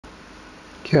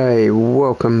Okay,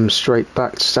 welcome straight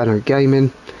back to Standard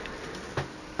Gaming,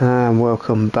 and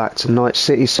welcome back to Night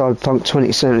City Cyberpunk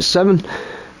 2077.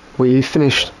 We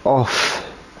finished off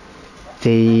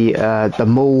the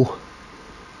mall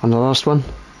on the last one,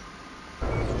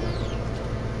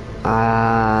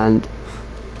 and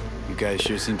you guys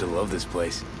sure seem to love this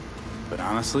place. But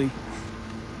honestly,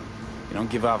 you don't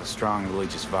give off a strong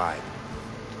religious vibe.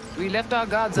 We left our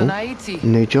gods on Haiti.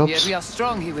 New jobs. Yet we are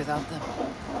strong here without them.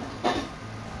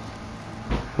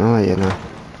 Oh, you know.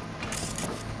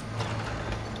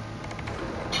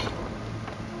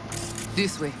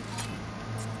 This way.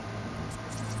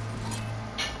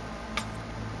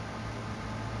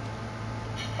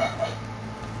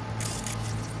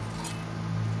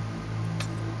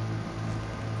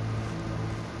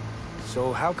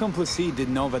 So how come Placide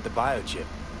didn't know about the biochip?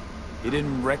 He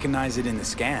didn't recognize it in the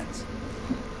scans.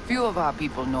 Few of our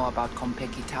people know about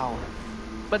Kompeki Tower.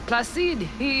 But Placide,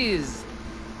 he is...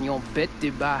 your bête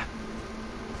de bas.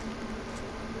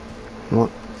 What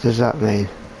does that mean?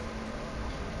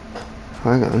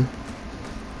 Hang on.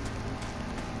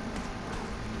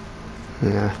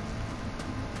 Yeah.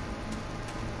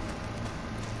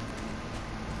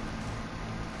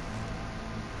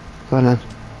 Go on then.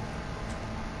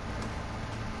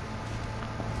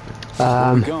 Where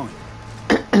are we going?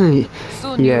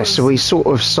 Yeah, so we sort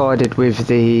of sided with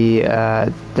the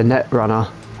net runner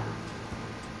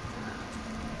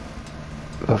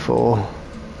before.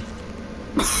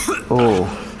 Oh,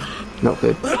 not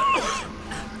good.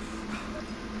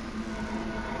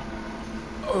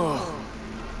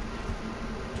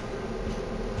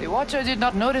 The Watcher did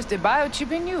not notice the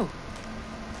biochip in you.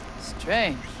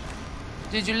 Strange.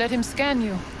 Did you let him scan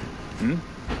you?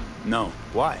 No.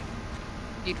 Why?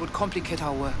 It would complicate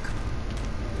our work.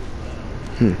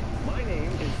 My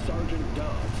name is Sergeant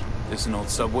Dodds. This an old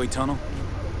subway tunnel?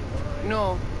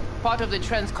 No, part of the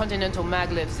transcontinental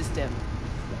maglev system.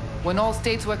 When all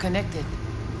states were connected.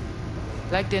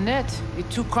 Like the net, it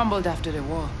too crumbled after the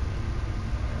war.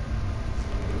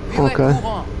 Okay.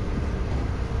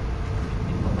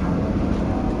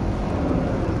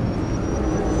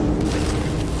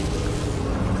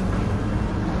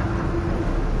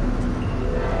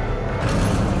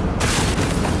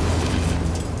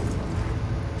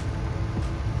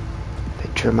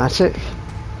 Bit dramatic.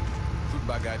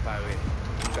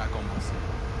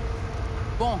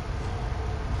 Bon.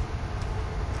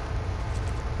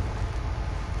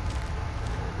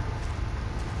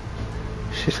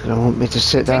 She's gonna want me to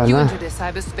sit Take down you there. into the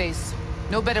cyberspace.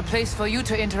 No better place for you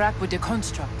to interact with the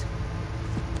construct.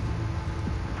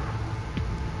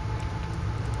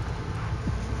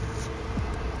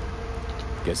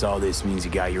 Guess all this means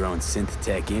you got your own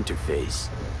synth-tech interface.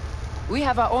 We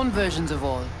have our own versions of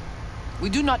all. We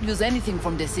do not use anything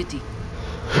from the city.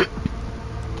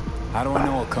 How do I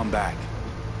know I'll come back?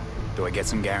 Do I get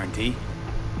some guarantee?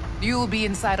 You will be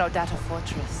inside our data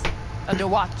fortress, under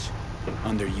watch.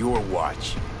 Under your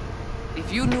watch.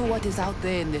 If you knew what is out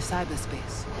there in the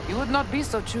cyberspace, you would not be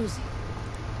so choosy.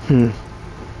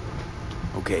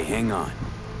 Okay, hang on.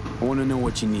 I want to know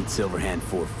what you need Silverhand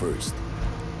for first.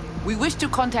 We wish to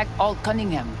contact Alt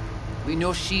Cunningham. We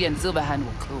know she and Silverhand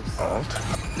were close. Alt?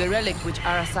 The relic which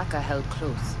Arasaka held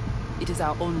close. It is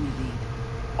our only lead.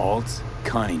 Alt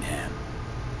Cunningham.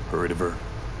 Heard of her?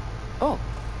 Oh.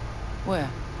 Where?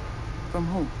 From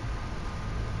who?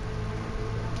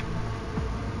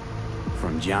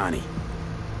 From Johnny.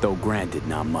 Though granted,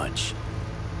 not much.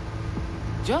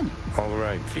 Johnny? All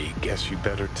right, V. Guess you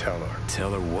better tell her.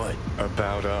 Tell her what?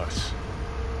 About us.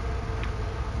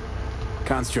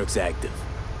 Construct's active.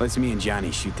 Lets me and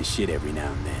Johnny shoot the shit every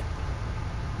now and then.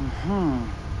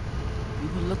 We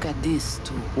will look at this,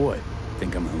 too. What?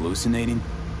 Think I'm hallucinating?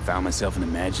 Found myself an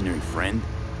imaginary friend?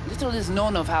 Little is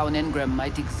known of how an engram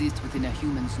might exist within a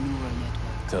human's neural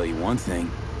network. Tell you one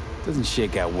thing. Doesn't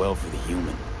shake out well for the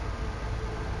human.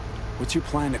 What's your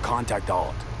plan to contact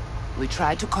Alt? We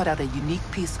tried to cut out a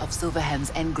unique piece of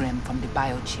Silverhand's engram from the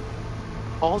biochip.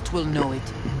 Alt will know it.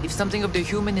 If something of the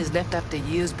human is left after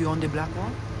years beyond the Black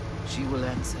Wall, she will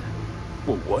answer.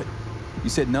 Well, what? You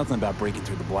said nothing about breaking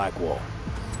through the Black Wall.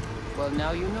 Well,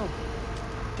 now you know.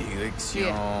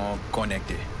 Direction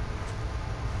connected.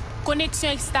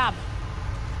 Connexion stable.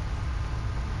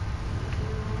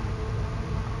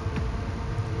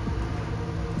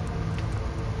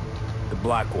 The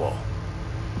Black Wall.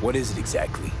 What is it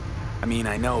exactly? I mean,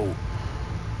 I know...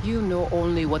 You know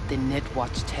only what the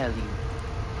Netwatch tell you.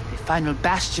 The final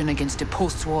bastion against the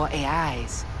post-war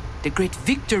AIs. The great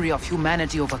victory of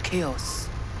humanity over chaos.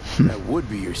 That would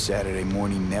be your Saturday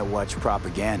morning Netwatch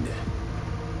propaganda.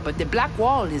 But the Black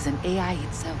Wall is an AI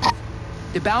itself.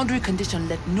 The boundary condition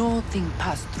let nothing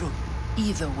pass through,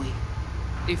 either way.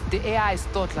 If the AIs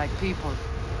thought like people,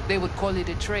 they would call it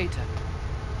a traitor.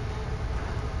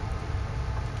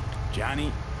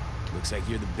 Johnny, looks like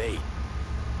you're the bait.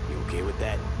 You okay with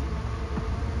that?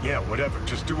 Yeah, whatever.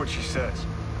 Just do what she says.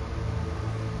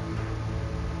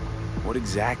 What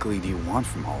exactly do you want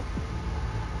from Holt?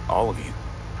 All of you.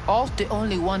 Alt, the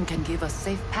only one, can give us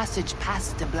safe passage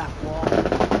past the Black Wall.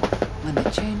 When the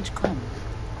change comes,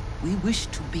 we wish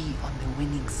to be on the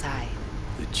winning side.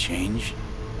 The change?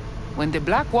 When the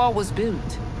Black Wall was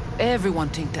built, everyone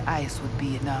think the ice would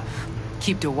be enough.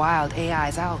 Keep the wild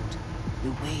AIs out,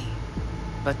 the way.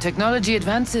 But technology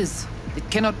advances. It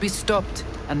cannot be stopped.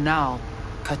 And now,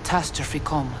 catastrophe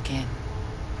come again.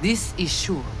 This is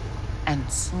sure,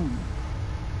 and soon.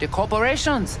 The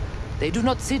corporations, they do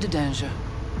not see the danger.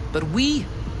 But we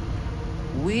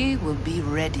will be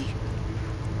ready.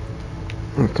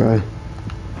 Okay.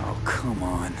 Oh, come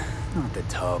on. Not the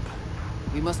tub.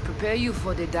 We must prepare you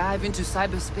for the dive into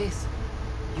cyberspace.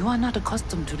 You are not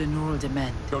accustomed to the neural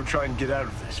demand. Don't try and get out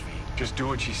of this, V. Just do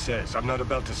what she says. I'm not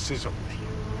about to sizzle with you.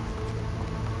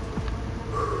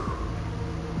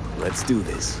 Let's do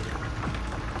this.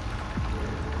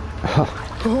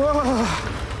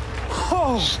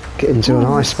 Get into an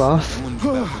ice bath.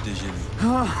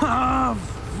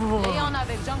 Léon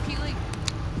avec Junkie League.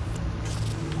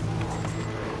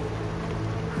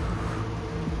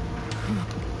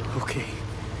 Okay.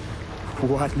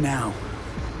 What now?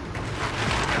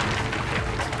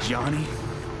 Johnny?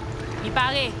 Il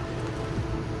paraît.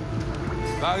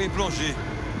 Barré plongé.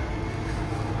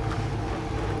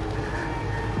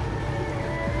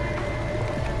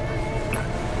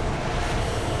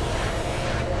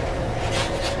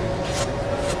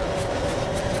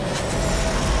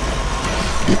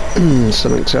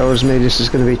 Something tells me this is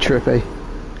going to be trippy.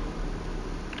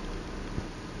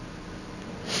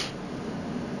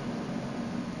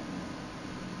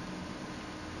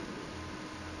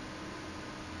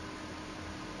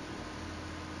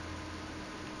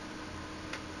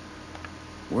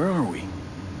 Where are we?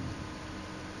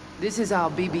 This is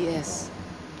our BBS,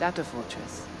 data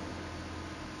fortress.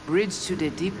 Bridge to the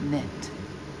deep net.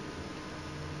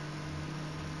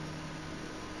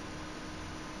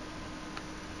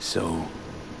 So,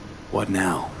 what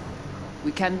now?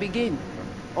 We can begin.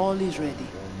 All is ready.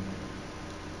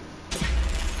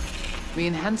 We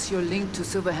enhance your link to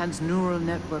Silverhand's neural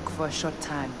network for a short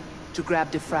time to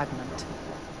grab the fragment.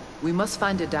 We must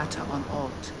find the data on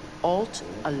Alt. Alt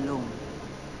alone.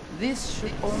 This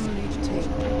should only take...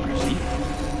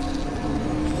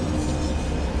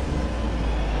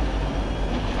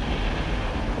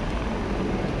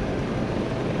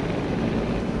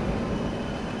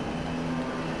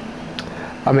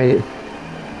 I mean,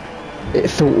 it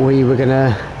thought we were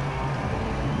gonna,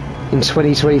 in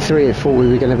 2023, it thought we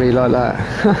were gonna be like that.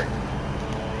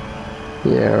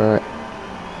 Yeah, right.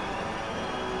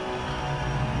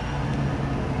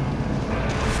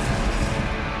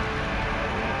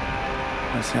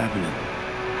 What's happening?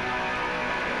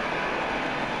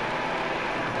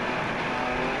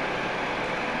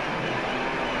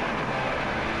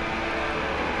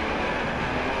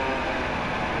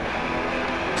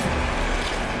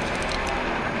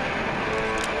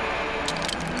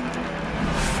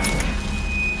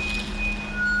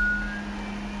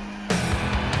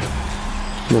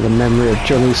 Another memory of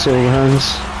Johnny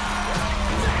Silverhands.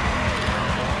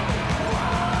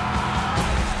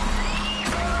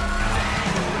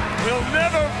 We'll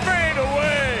never fade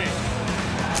away!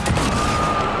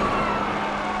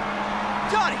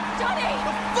 Johnny! Johnny!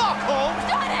 The fuck, Holmes?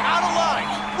 Johnny! Out of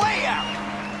line! Way out!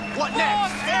 What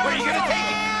next? Where are you gonna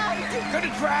take it?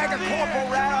 Gonna drag a corporal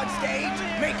rat on stage,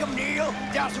 make him kneel,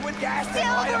 douse him with gas, then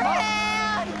light him up?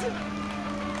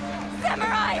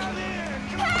 Samurai!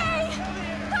 Hey!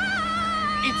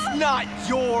 It's not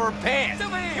your band!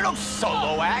 You're no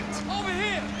solo act! Over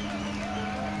here!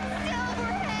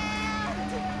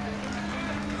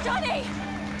 Johnny!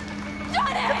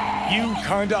 Johnny! You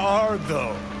kinda are,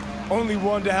 though. Only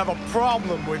one to have a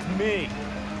problem with me.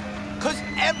 Cause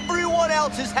everyone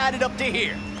else has had it up to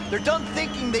here. They're done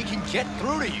thinking they can get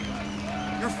through to you.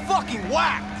 You're fucking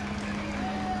whacked!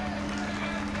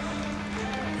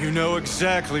 You know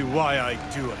exactly why I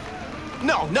do it.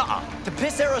 No, nuh-uh. To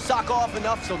piss Arasaka off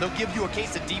enough so they'll give you a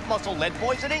case of deep muscle lead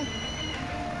poisoning?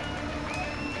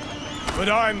 But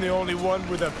I'm the only one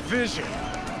with a vision.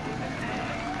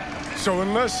 So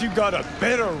unless you got a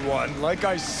better one, like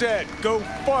I said, go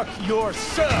fuck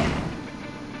yourself!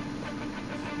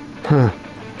 Huh.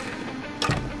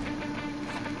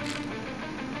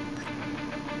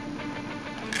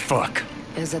 Fuck.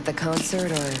 Is it the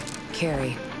concert or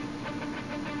Carrie?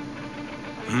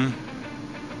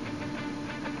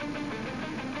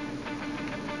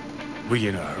 We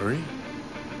in a hurry?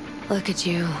 Look at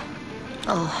you,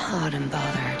 all hot and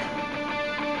bothered.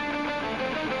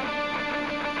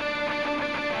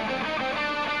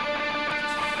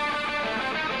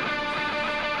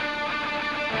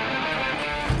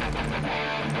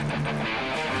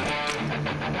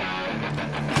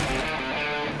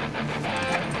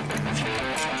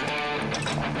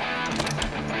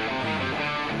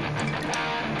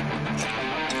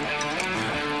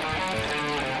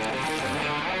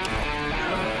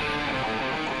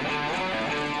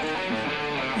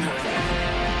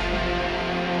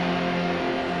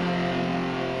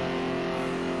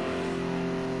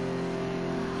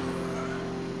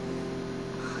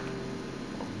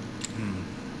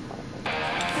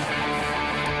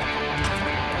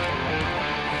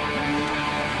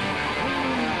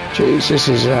 Jeez, this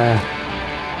is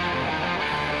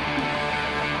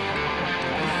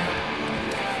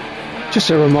just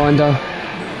a reminder,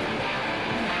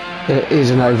 it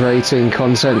is an over 18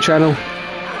 content channel.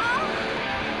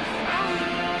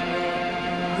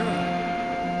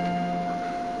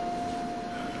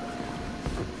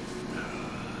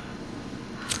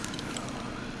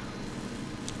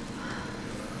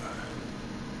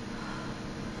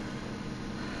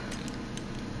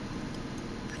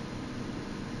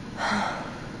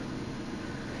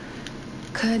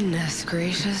 Goodness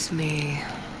gracious me.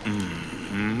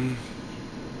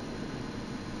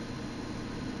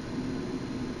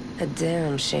 A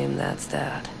damn shame that's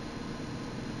that.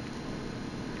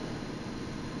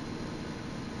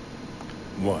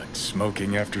 What,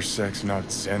 smoking after sex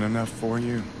not zen enough for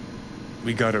you?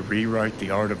 We gotta rewrite the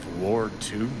art of war,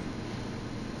 too?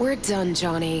 We're done,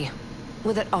 Johnny.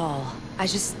 With it all. I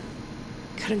just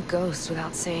couldn't ghost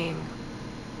without saying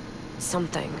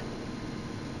something.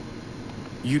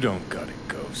 You don't gotta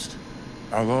ghost.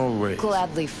 I'll always...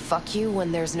 Gladly fuck you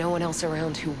when there's no one else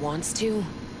around who wants to.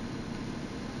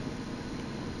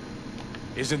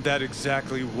 Isn't that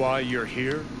exactly why you're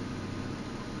here?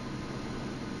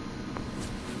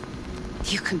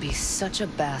 You can be such a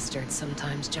bastard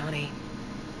sometimes, Johnny.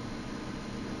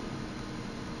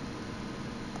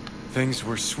 Things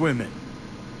were swimming.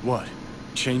 What?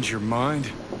 Change your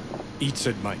mind? Eats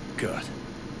at my gut.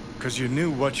 'Cause you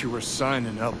knew what you were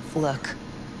signing up for. Look,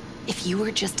 if you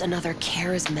were just another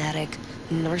charismatic,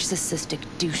 narcissistic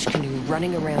douche canoe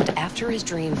running around after his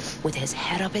dream with his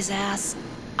head up his ass,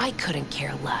 I couldn't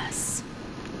care less.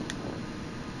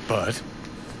 But?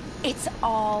 It's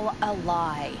all a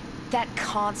lie. That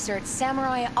concert,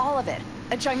 Samurai, all of it.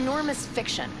 A ginormous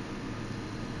fiction.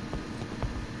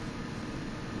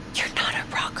 You're not a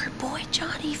rocker boy,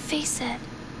 Johnny, face it.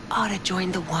 Ought to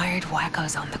join the wired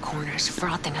wackos on the corners,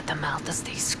 frothing at the mouth as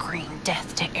they scream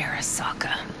death to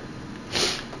Arasaka.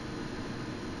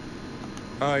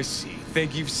 I see.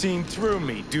 Think you've seen through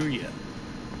me, do you?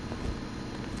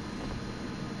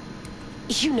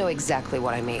 You know exactly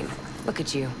what I mean. Look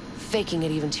at you, faking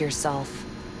it even to yourself.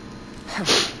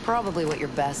 Probably what you're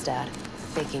best at,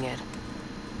 faking it.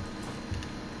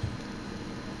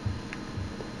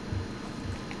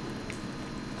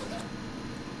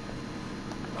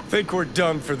 Think we're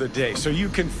done for the day, so you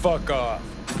can fuck off.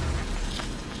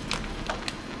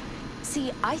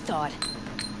 See, I thought...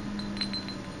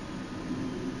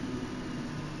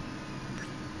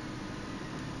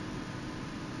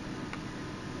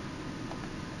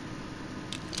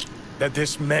 That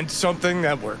this meant something,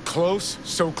 that we're close?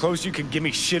 So close you can give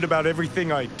me shit about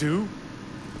everything I do?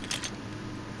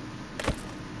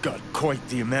 Got quite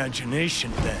the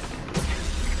imagination then.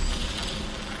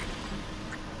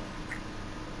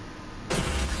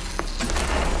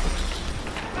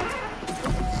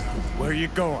 Where are you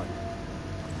going?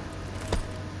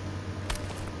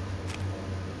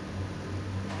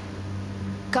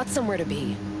 Got somewhere to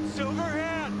be.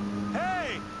 Silverhand!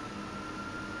 Hey!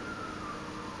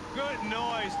 Good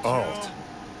noise, Alt. Joe.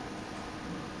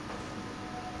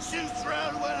 Shoots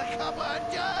round when a couple are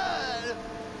done.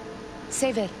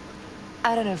 Save it.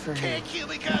 I don't know for who. Can't kill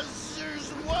because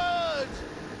there's words.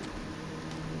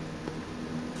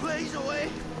 Plays away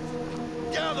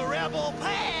down the rebel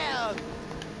path.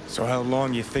 So how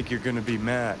long you think you're gonna be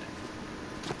mad?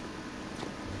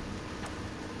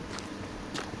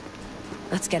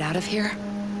 Let's get out of here.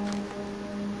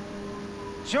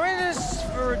 Join us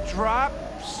for a drop,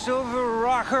 Silver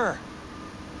Rocker.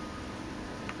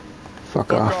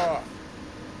 Fuck off.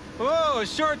 Whoa,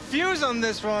 short fuse on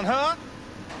this one, huh?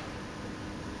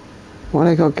 Why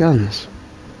they got guns?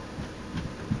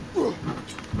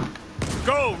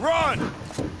 Go, run!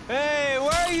 Hey,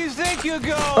 where do you think you're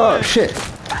going? Oh shit.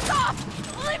 Back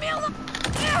off! Leave me alone!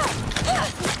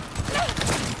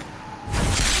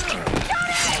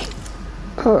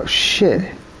 Oh shit.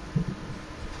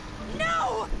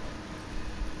 No!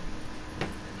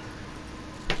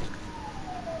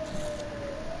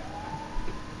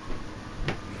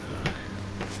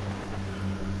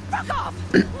 Fuck off!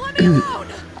 Let me alone!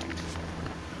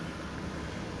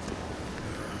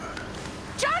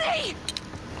 Johnny!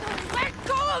 Let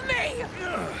go of me!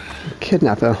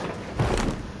 Kidnapper.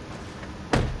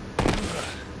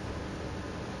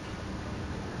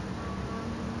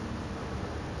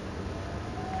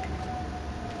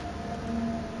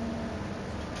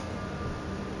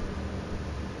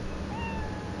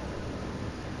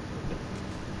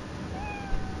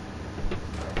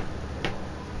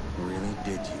 Really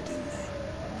did you, didn't they?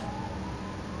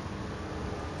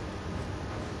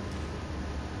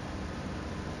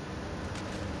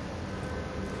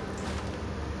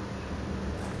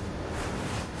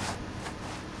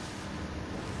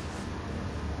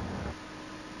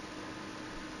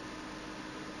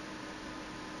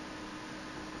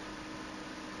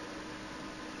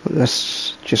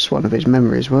 That's just one of his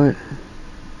memories, right?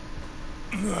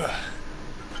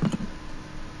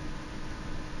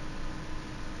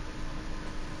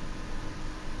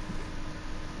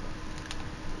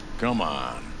 Come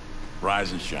on,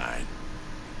 rise and shine.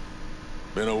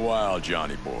 Been a while,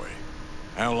 Johnny boy.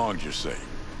 How long did you say?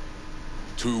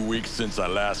 2 weeks since I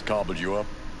last cobbled you up?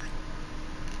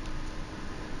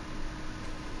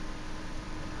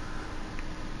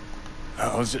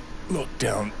 How's it look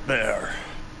down there?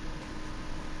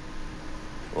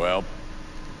 Well,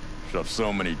 shoved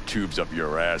so many tubes up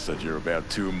your ass that you're about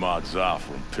 2 mods off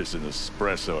from pissing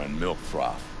espresso and milk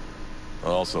froth. I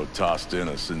also tossed in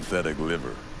a synthetic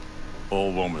liver.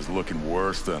 Old one was looking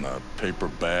worse than a paper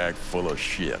bag full of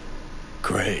shit.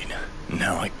 Great.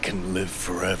 Now I can live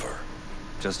forever.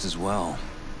 Just as well.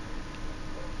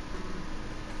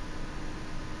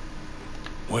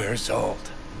 Where's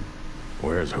Alt?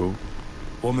 Where's who?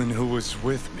 Woman who was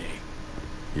with me.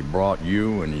 He brought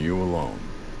you and you alone.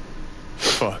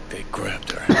 Fuck, they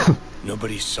grabbed her.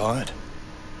 Nobody saw it?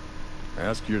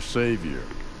 Ask your savior.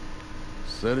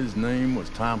 Said his name was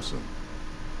Thompson.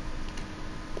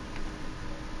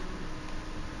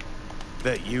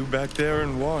 That you back there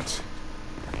and what?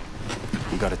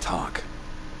 We gotta talk.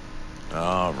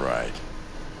 All right.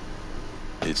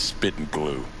 It's spit and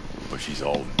glue, but she's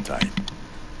holding tight.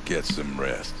 Get some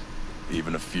rest.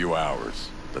 Even a few hours.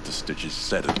 Let the stitches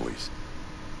set at least.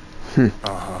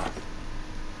 Uh-huh.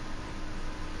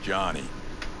 Johnny.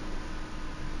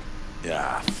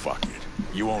 Yeah, fuck it.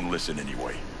 You won't listen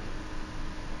anyway.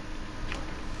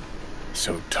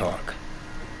 So talk.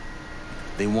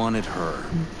 They wanted her.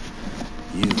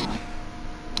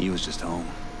 You was just home.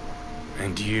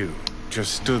 And you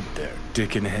just stood there,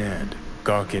 dick in hand,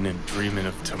 gawking and dreaming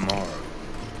of tomorrow.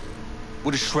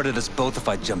 Would have shredded us both if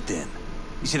I jumped in.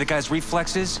 You see the guy's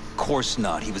reflexes? Course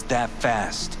not, he was that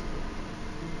fast.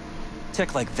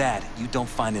 Tech like that, you don't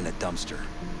find in a dumpster.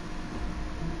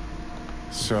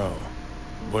 So,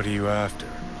 what are you after?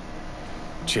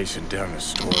 Chasing down a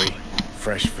story?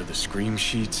 Fresh for the scream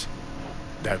sheets?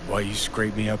 That why you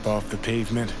scraped me up off the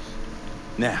pavement?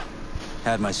 Nah,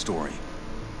 had my story.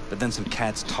 But then some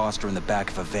cats tossed her in the back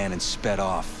of a van and sped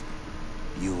off.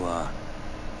 You,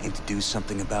 aim to do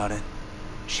something about it?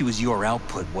 She was your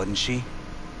output, wasn't she?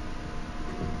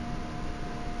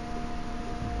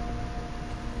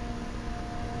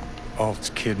 Alt's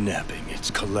kidnapping,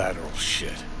 it's collateral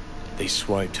shit. They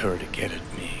swiped her to get at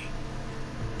me.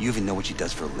 You even know what she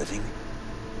does for a living?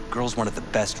 Girl's one of the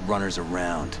best runners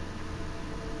around.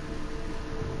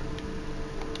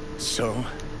 So,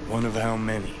 one of how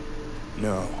many?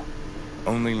 No.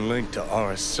 Only linked to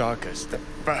Arasaka's the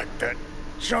fact that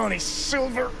Johnny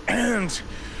Silver and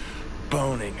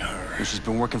boning her. Well, she's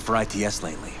been working for ITS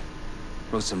lately.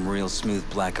 Wrote some real smooth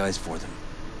black eyes for them.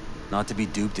 Not to be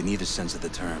duped in either sense of the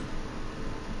term.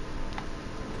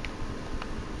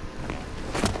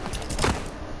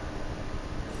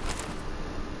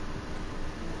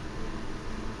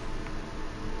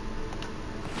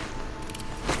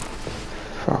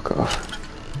 Fuck off.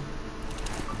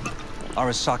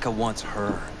 Arasaka wants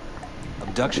her.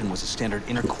 Abduction was a standard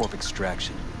intercorp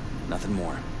extraction. Nothing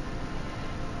more.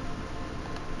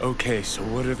 Okay, so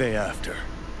what are they after?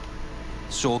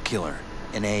 Soul Killer,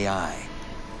 an AI.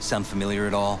 Sound familiar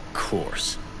at all?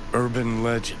 Course. Urban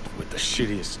legend with the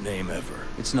shittiest name ever.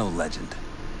 It's no legend.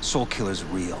 Soul Killer's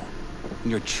real.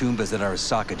 And your chumbas that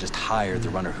Arasaka just hired the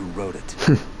runner who wrote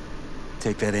it.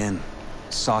 Take that in.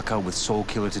 Saka with Soul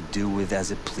Killer to do with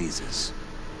as it pleases.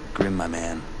 Grim, my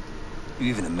man. You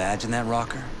even imagine that,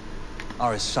 Rocker?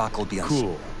 Arasaka will be on...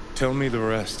 Cool. Tell me the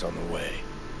rest on the way.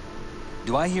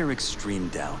 Do I hear extreme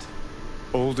doubt?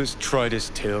 Oldest,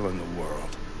 tritest tale in the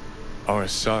world.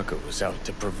 Arasaka was out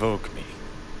to provoke me.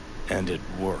 And it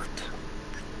worked.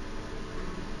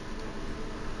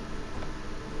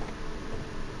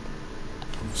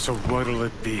 So what'll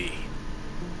it be?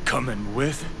 Coming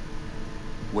with?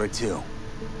 Where to?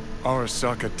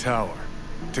 Arasaka Tower.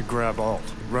 To grab Alt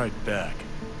right back.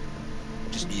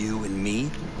 Just you and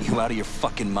me? You out of your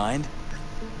fucking mind?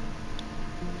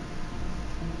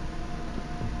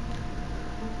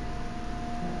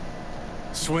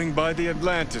 Swing by the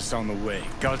Atlantis on the way.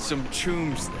 Got some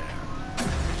chooms there.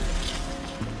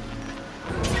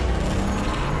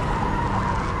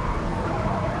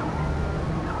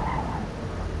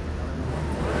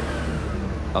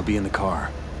 I'll be in the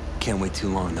car. Can't wait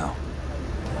too long, though.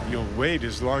 You'll wait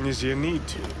as long as you need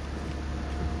to.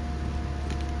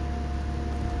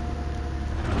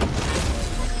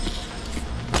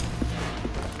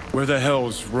 Where the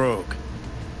hell's Rogue?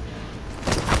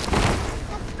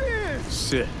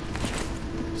 Sit.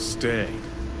 Stay.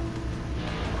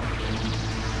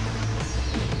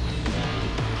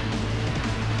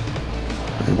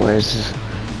 Where's this?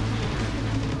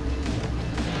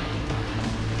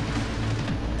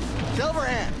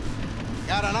 Silverhand,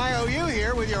 got an IOU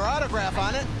here with your autograph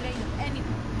on it.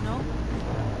 No?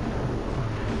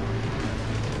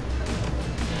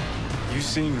 You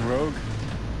seen Rogue?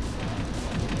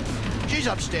 She's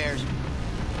upstairs.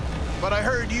 But I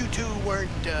heard you two weren't,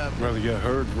 Well, you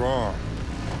heard wrong.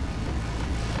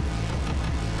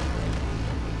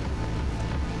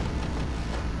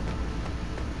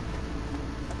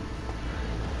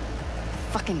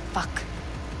 Fucking fuck.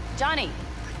 Johnny,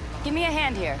 give me a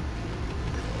hand here.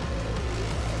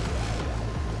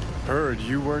 Heard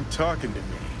you weren't talking to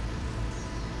me.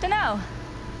 Dunno.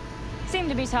 Seem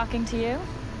to be talking to you.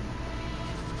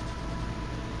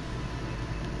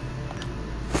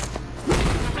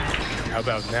 How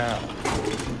about now?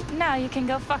 Now you can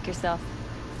go fuck yourself.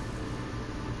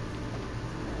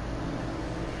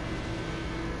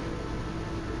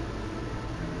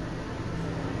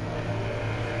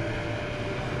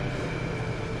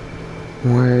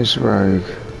 Where's Rogue?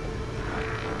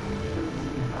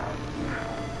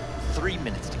 3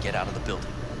 minutes to get out of the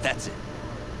building. That's it.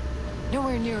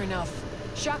 Nowhere near enough.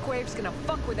 Shockwave's gonna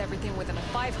fuck with everything within a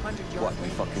 500-yard What, we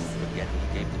radius. fucking forget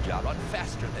who gave the job? Run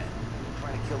faster then.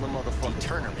 Trying to kill the motherfucker.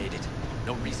 Turner made it.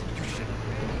 No reason you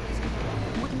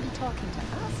shouldn't. Wouldn't be talking to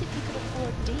us if he could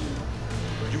afford D.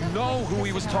 You know who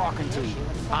he was talking to.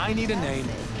 I need a name.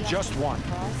 Just one.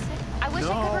 I wish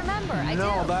I could remember. I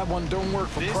no, do. that one don't work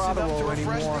for Prodero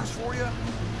anymore. for you?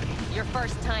 Your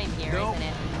first time here, Nope. isn't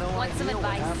it? No Want some idea what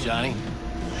advice? happened. Johnny?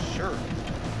 Sure.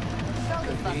 Throw the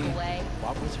Could fuck be. away.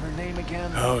 What was her name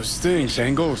again? How's things,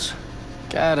 Engels?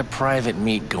 Got a private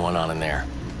meet going on in there.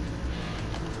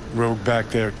 Rogue back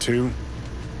there too?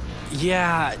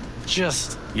 Yeah,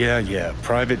 just... Yeah,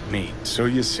 private meet, so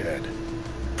you said.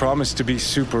 Promised to be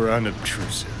super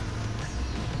unobtrusive.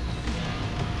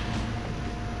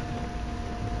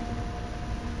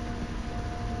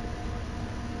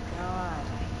 God,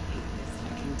 I hate this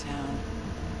fucking town.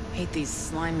 Hate these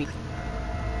slimy...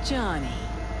 Johnny.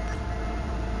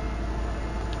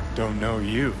 Don't know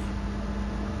you.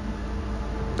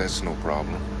 That's no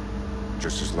problem.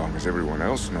 Just as long as everyone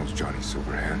else knows Johnny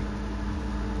Silverhand.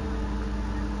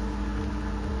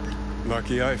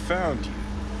 Lucky I found you.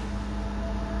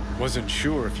 Wasn't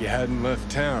sure if you hadn't left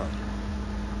town.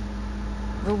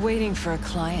 We're waiting for a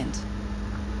client.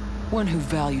 One who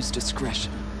values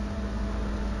discretion.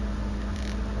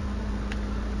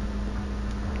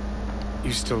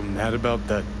 You still mad about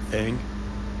that thing?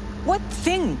 What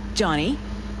thing, Johnny?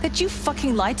 That you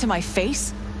fucking lied to my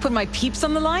face? Put my peeps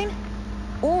on the line?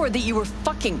 Or that you were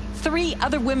fucking 3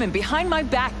 other women behind my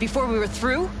back before we were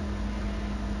through?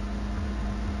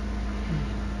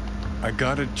 I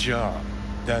got a job.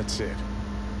 That's it.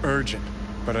 Urgent,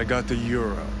 but I got the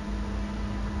euro.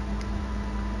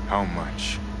 How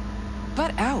much?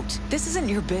 Butt out. This isn't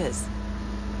your biz.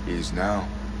 Is now.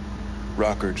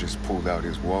 Rocker just pulled out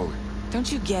his wallet.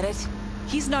 Don't you get it?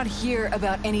 He's not here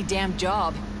about any damn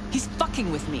job. He's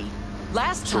fucking with me.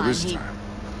 Last So time this he... time,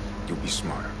 you'll be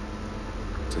smarter.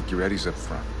 Take your eddies up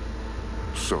front.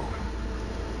 So,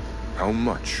 how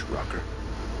much, Rocker?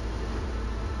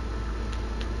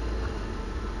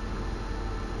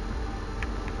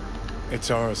 It's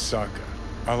Arasaka.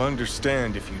 I'll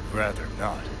understand if you'd rather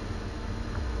not.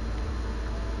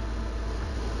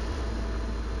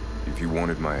 If you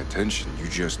wanted my attention, you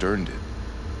just earned it.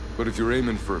 But if you're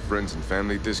aiming for a friends and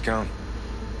family discount,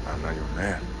 I'm not your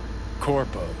man.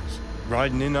 Corpos.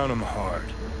 Riding in on them hard.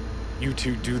 You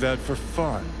two do that for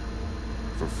fun.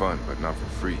 For fun, but not for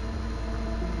free.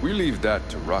 We leave that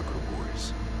to rocker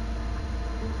boys.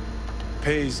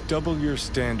 Pays double your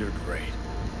standard rate.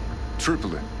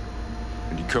 Triple it.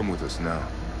 And you come with us now.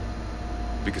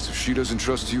 Because if she doesn't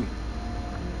trust you,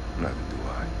 neither do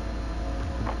I.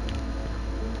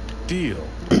 Deal.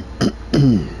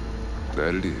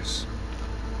 That it is.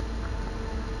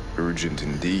 Urgent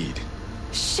indeed.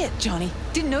 Shit, Johnny.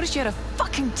 Didn't notice you had a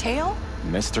fucking tail?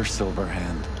 Mr.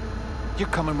 Silverhand, you're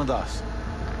coming with us.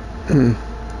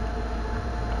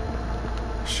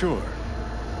 Sure.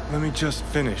 Let me just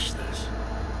finish this.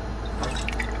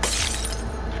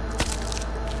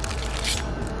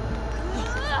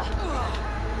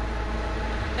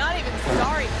 Not even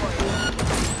sorry for you.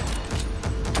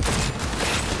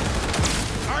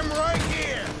 I'm right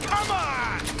here. Come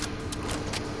on!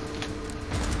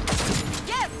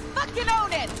 Yes, fucking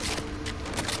own it!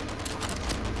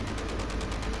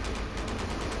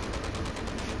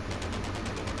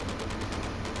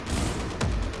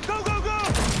 Go, go, go!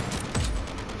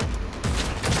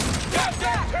 Got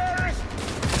that, terrorist!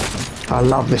 I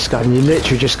love this gun. You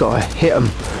literally just gotta hit them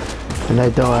and they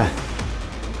die.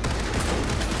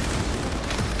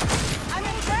 I'm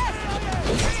impressed!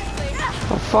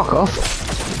 Oh, fuck off.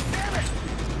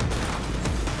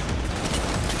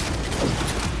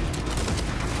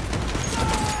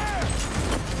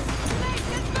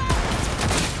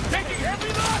 Taking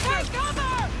heavy losses!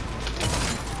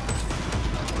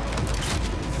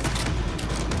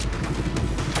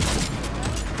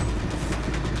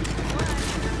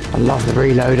 I love the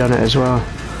reload on it as well.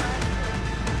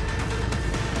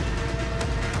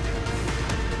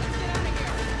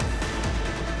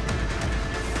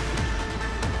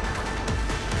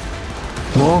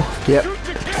 More? Yep. Shoot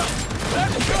to kill!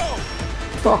 Let's go!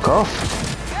 Fuck off.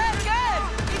 Good, good!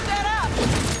 Keep that up!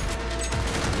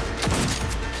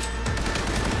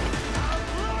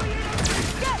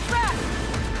 Get back!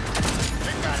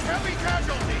 We've got heavy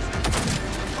casualties!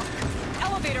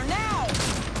 Elevator now!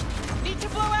 Need to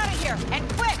blow out of here, and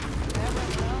quick!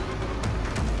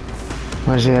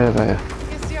 Where's the elevator?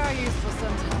 Guess you are useful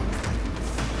sometimes.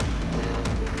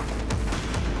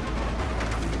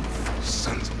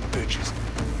 Sons of bitches.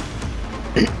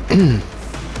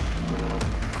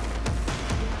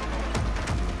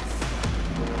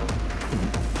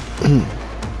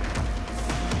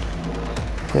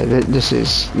 Yeah, this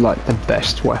is like the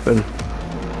best weapon.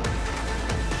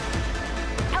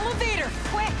 Elevator,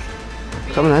 quick!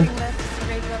 Come on then.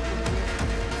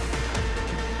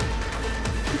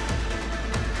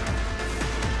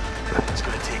 It's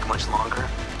gonna take much longer.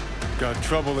 Got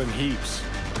trouble in heaps.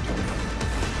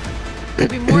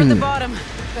 Maybe more at the bottom.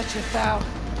 Bet you thou.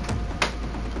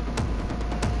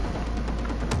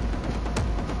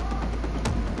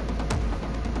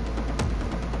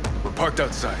 We're parked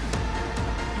outside.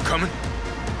 You coming?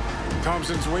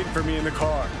 Thompson's waiting for me in the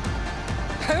car.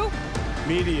 Who?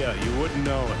 Media, you wouldn't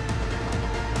know it.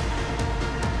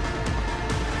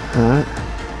 Alright.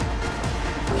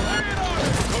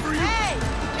 Hey!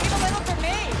 Leave a little for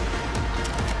me!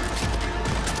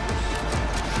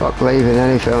 Fuck leaving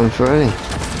anything for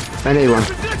anyone.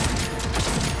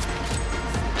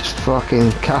 Just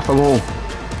fucking cap them all.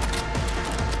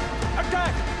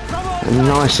 And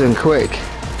nice and quick.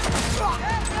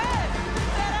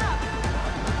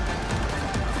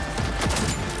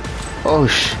 Oh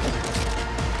sh.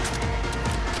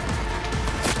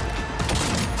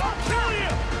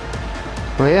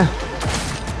 Where?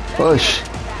 Push.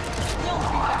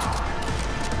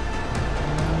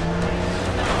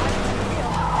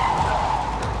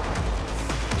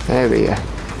 There we go.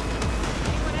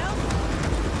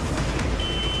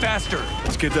 Faster!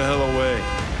 Let's get the hell away.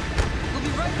 We'll be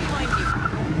right behind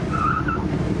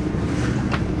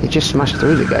you. He just smashed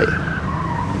through the gate.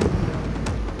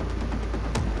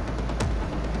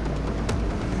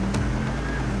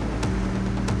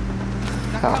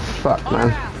 Oh fuck,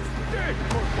 man.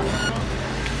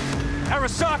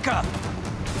 Arasaka!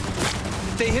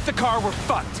 If they hit the car, we're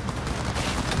fucked.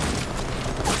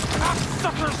 Ah,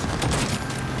 suckers!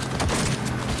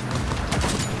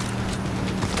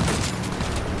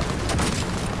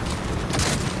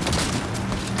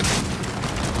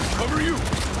 Cover you!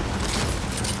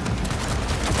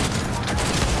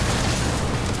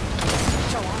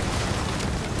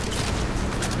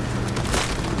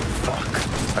 Fuck.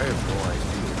 I have no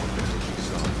idea what the hell she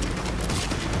saw.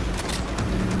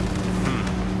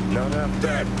 Not after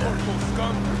that, portable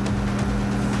skunk.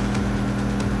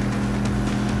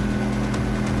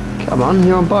 Come on,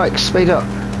 you're on bikes, speed up.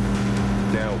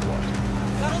 Now what?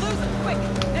 Gotta lose him, quick!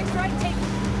 Next right, take it!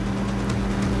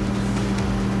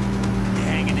 You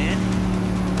hanging in?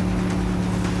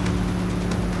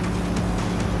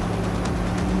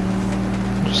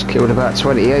 Just Killed about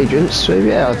 20 agents, so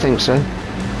yeah, I think so.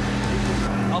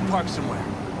 I'll park somewhere.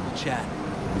 We'll chat.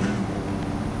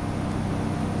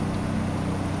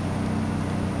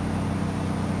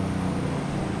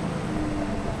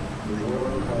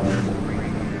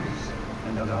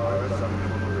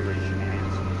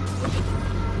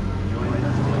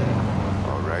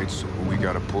 Alright, so who we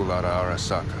gotta pull out of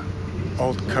Arasaka?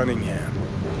 Old Cunningham,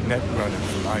 net runner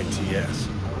from ITS.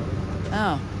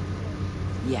 Oh.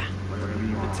 Yeah.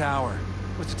 The tower.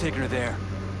 What's taking her there?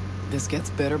 This gets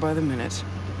better by the minute.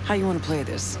 How you want to play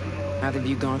this? Either of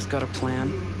you gonks got a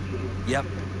plan? Yep.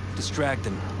 Distract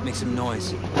him. Make some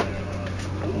noise.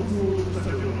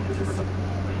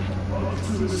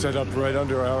 Set up right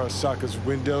under Arasaka's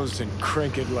windows and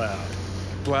crank it loud.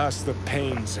 Blast the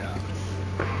panes out.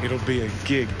 It'll be a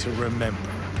gig to remember.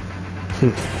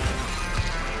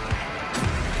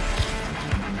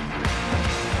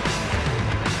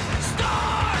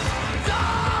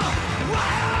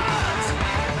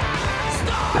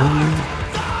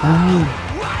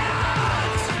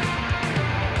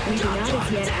 We do not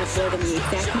as yet have word on the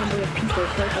exact number of people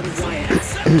hurt on the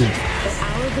riots, but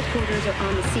our reporters are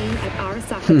on the scene at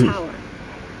Arasaka Tower,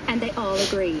 and they all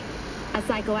agree. A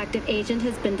psychoactive agent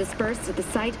has been dispersed at the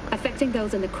site, affecting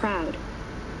those in the crowd.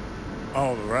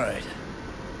 All right.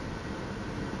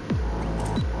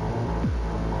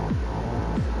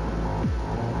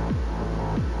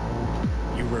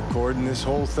 You recording this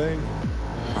whole thing?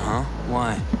 Uh-huh.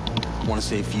 Why? Want to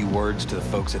say a few words to the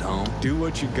folks at home? Do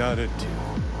what you gotta do.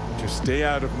 Just stay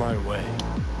out of my way.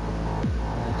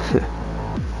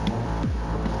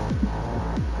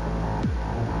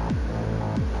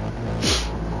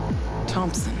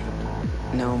 Thompson.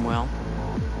 Know him well?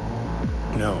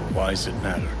 No, why's it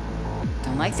matter?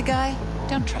 Don't like the guy?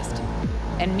 Don't trust him.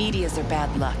 And medias are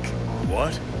bad luck.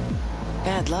 What?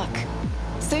 Bad luck.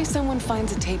 Say someone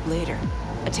finds a tape later.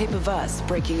 A tape of us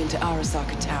breaking into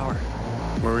Arasaka Tower.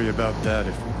 Worry about that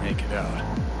if we make it out.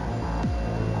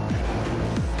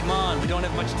 Come on, we don't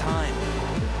have much time.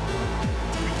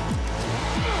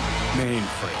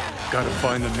 Mainframe. Gotta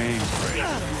find the mainframe.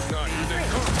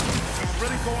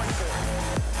 Really going for it.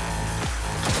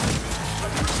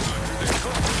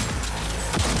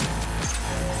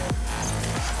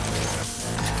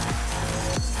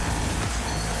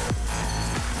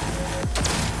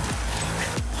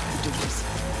 Do this.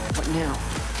 What now?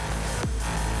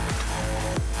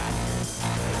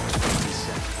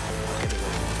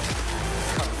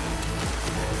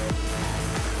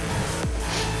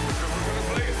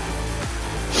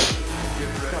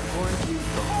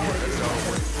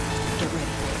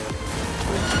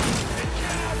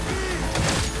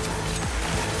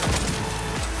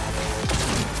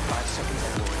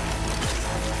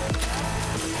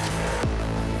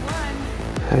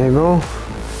 Any more? No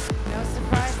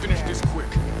surprise. Finish this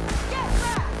quick.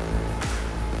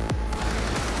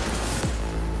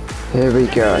 Here we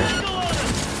go.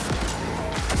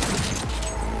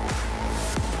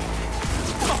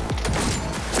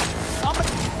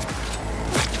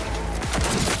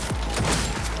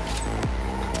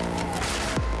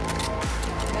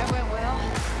 That went well.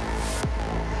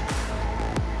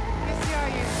 Guess you are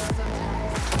useful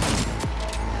sometimes.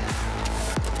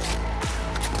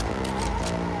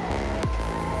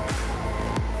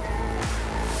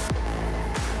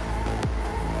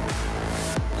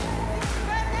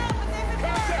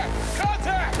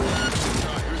 Contact!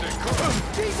 Here they come.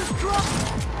 Jesus Christ!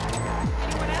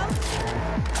 Anyone else?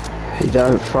 He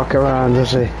don't fuck around,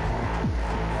 does he?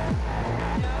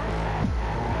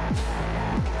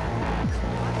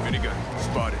 Minigun,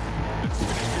 spotted. Let's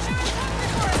finish this.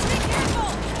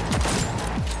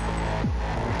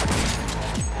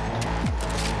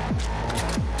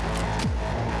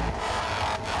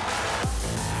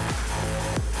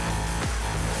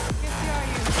 Guess you are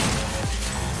useful.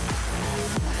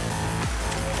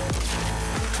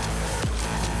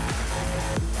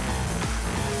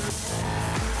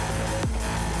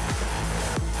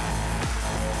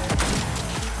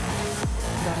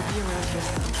 Gotta be around here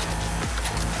soon.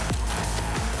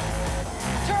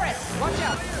 Tourists, watch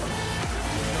out!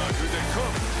 Here they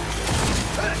come.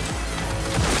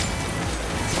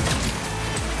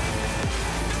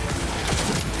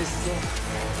 This is it.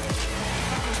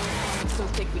 I still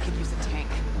think we could use a tank.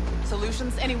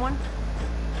 Solutions, anyone?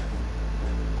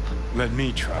 Let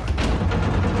me try.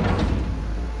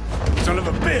 Son of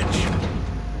a bitch!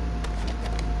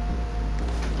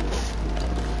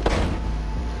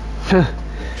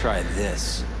 Try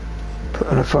this. Put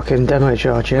on a fucking demo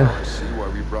charge, yeah? See why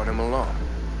we brought him along.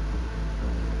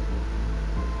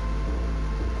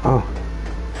 Oh.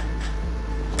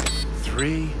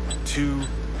 3, 2,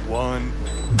 1.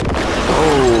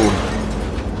 Oh.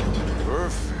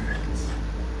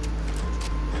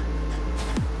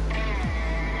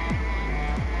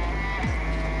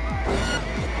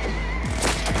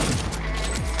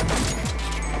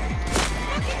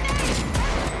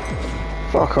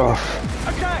 Fuck off.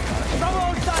 Attack! Trouble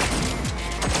on sight!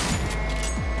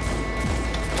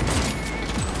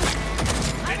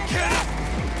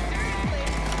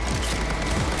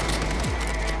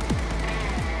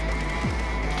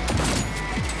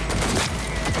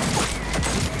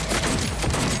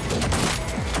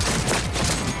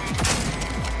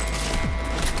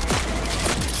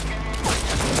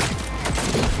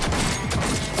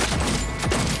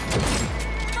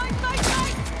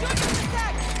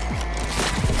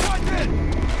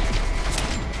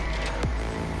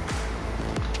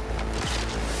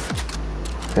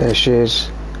 There she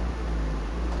is.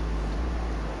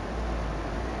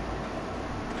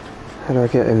 How do I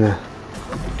get in there?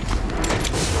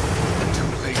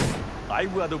 I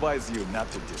would advise you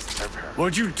not to disturb her.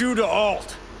 What'd you do to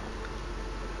Alt?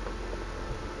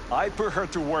 I put her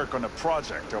to work on a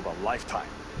project of a lifetime.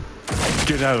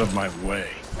 Get out of my way.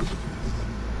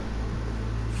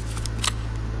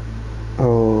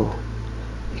 Oh,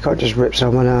 you can't just rip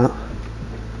someone out.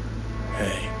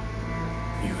 Hey,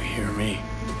 you hear me?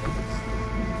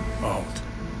 Alt.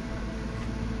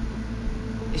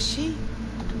 Is she?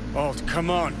 Alt, come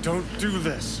on, don't do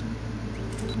this.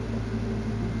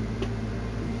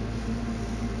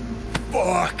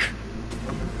 Fuck!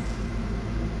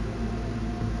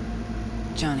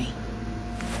 Johnny.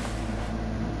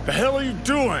 The hell are you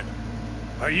doing?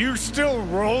 Are you still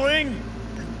rolling?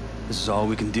 This is all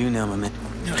we can do now, my man.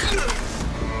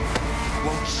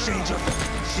 Won't change her.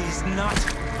 She's not.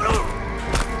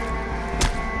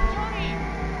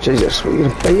 Jesus, we're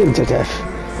gonna beat him to death.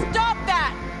 Stop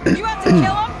that! You have to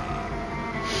kill him?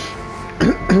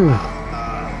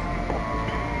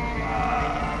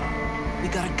 We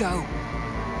gotta go.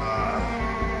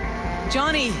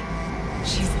 Johnny!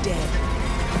 She's dead.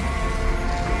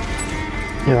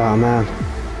 Yeah, man.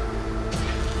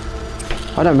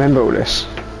 I don't remember all this.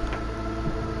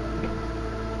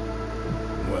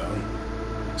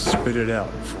 Well, spit it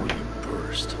out before you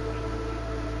burst.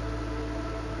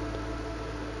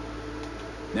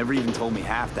 Never even told me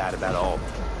half that about Alt.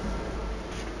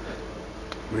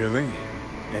 Really?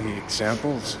 Any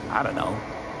examples? I don't know.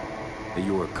 That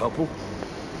you were a couple?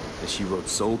 That she wrote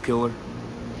Soul Killer?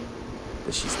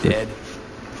 That she's dead?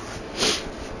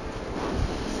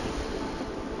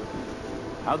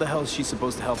 How the hell is she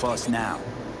supposed to help us now?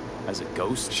 As a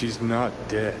ghost? She's not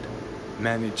dead.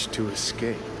 Managed to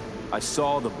escape. I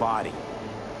saw the body.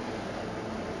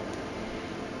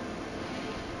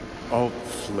 Alt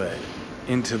fled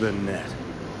into the net.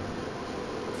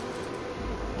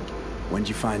 When'd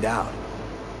you find out?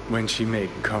 When she made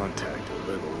contact a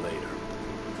little later.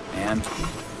 And?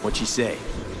 What'd she say?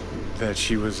 That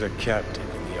she was a captain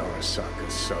in the Arasaka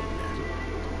subnet.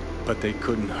 But they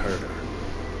couldn't hurt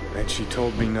her. And she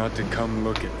told me not to come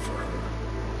looking for her.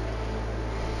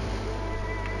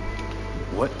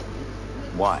 What?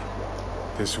 Why?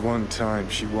 This one time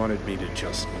she wanted me to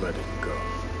just let it go.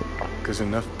 'Cause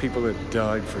enough people had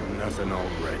died for nothing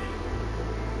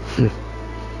already.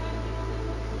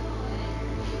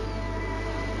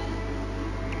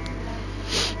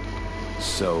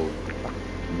 So,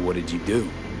 what did you do?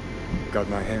 Got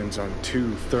my hands on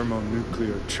 2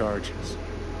 thermonuclear charges.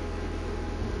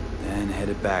 Then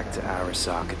headed back to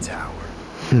Arasaka Tower.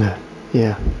 No.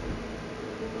 Yeah.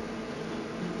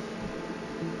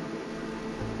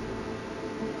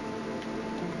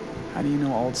 How do you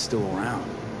know Alt's still around?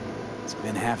 It's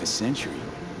been half a century.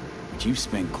 But you've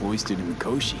spent cloistered in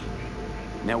Mikoshi.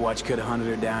 Netwatch could have hunted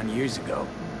her down years ago.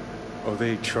 Oh,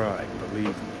 they tried, believe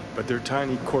me. But their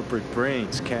tiny corporate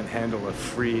brains can't handle a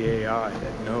free AI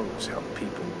that knows how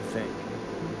people think.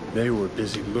 They were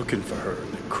busy looking for her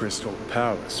in the Crystal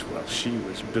Palace while she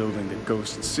was building the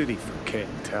Ghost City for King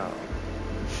Tao.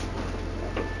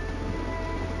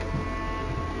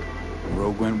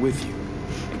 Rogue went with you.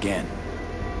 Again.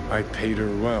 I paid her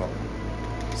well.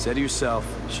 Said to yourself,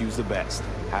 she was the best.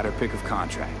 Had her pick of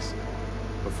contracts.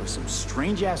 But for some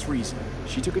strange-ass reason,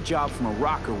 she took a job from a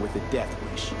rocker with a death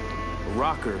wish. A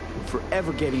rocker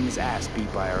forever getting his ass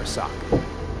beat by Arasaka.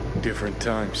 Different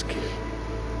times, kid.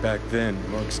 Back then,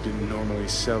 monks didn't normally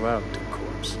sell out to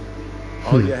corpse.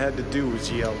 All you had to do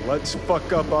was yell, "Let's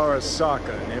fuck up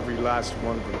Arasaka," and every last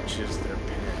one of them jizzed their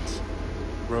pants.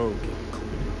 Rogue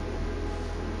included.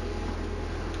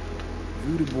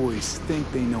 Voodoo boys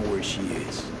think they know where she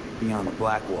is. Beyond the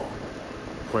Black Wall.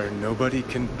 Where nobody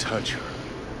can touch her.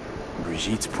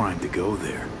 Brigitte's primed to go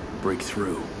there. Break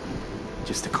through.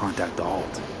 Just to contact the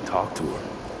Alt. Talk to her.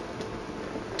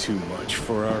 Too much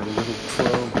for our little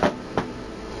pro.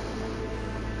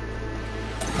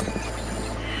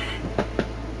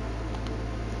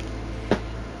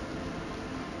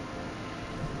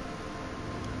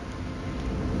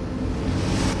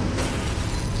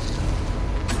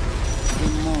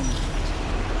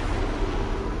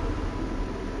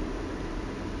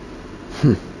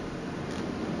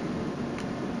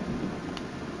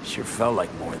 Sure felt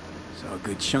like more. So a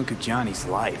good chunk of Johnny's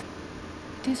life.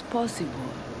 It is possible.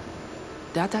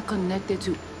 Data connected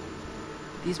to...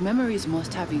 These memories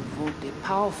must have evoked a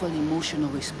powerful emotional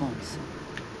response.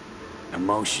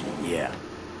 Emotion, yeah.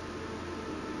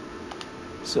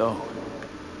 So?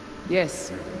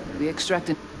 Yes, we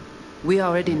extracted... We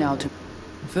are ready now to...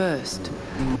 First...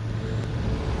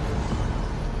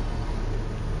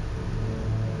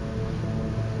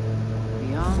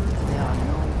 Beyond, there are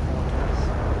no borders.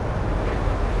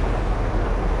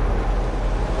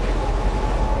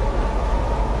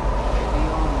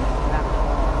 Beyond the black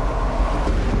hole.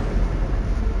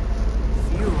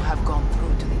 Few have gone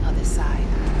through to the other side,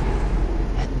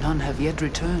 and none have yet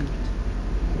returned.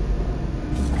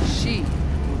 She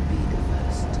will be the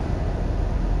first.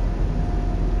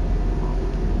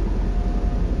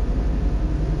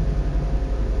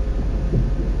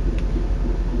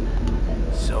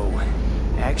 So,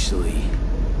 actually...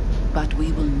 But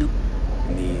we will know.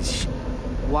 These...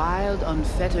 Wild,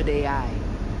 unfettered AI.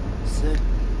 Sir.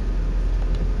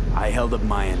 I held up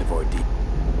my end of our deal.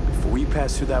 Before you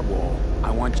pass through that wall,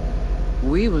 I want you...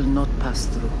 We will not pass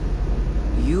through.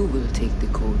 You will take the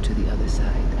code to the other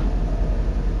side.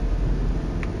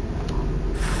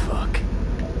 Fuck.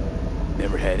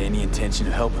 Never had any intention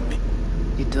of helping me.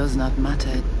 It does not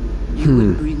matter. You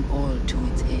will bring all to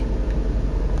its end.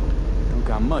 Don't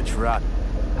got much, right?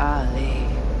 Ale.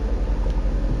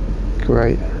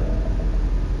 Great.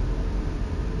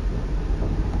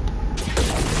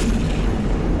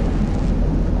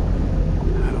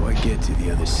 How do I get to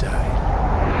the other side?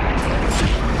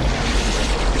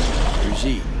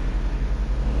 Brigitte.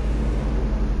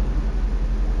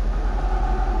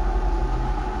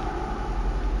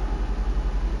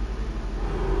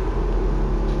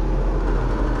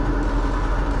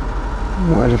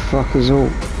 Where the fuck is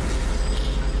Alt?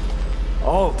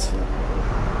 Alt.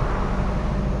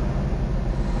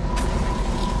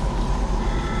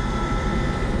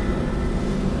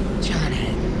 Johnny,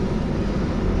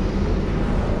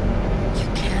 you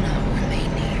cannot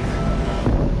remain here.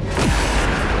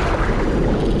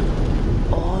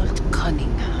 Alt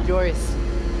Cunningham. Joris.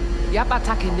 Yap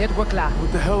attacking network lab.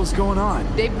 What the hell is going on?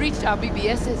 They breached our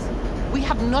BBSs. We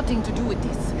have nothing to do with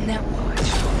this. Netwatch.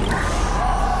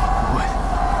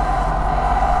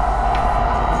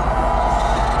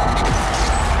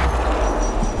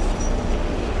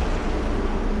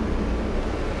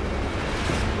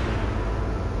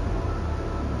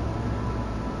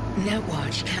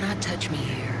 Netwatch cannot touch me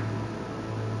here.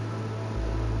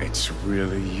 It's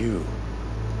really you.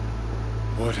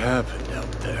 What happened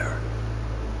out there?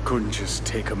 Couldn't just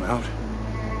take him out?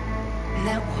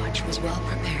 Netwatch was well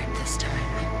prepared this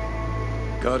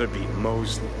time. Gotta be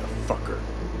Mosley, the fucker.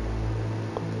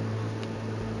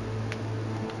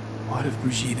 What of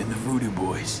Brigitte and the Voodoo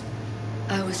Boys?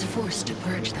 I was forced to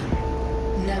purge them.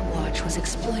 Netwatch was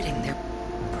exploiting their...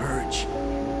 Purge?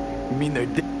 You mean they're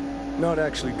dead? Not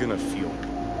actually gonna feel.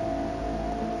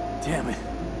 Damn it.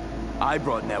 I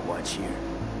brought Netwatch here.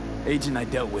 Agent I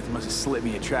dealt with must have slipped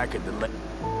me a tracker that let...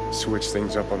 Switch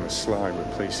things up on the sly,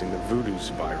 replacing the Voodoo's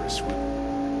virus with...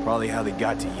 Probably how they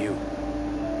got to you.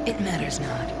 It matters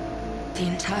not. The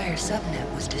entire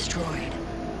subnet was destroyed.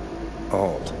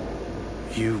 Alt,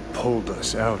 you pulled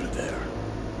us out of there.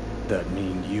 That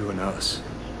mean you and us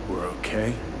were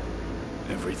okay?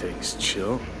 Everything's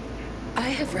chill? I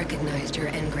have recognized your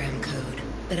engram code,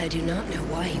 but I do not know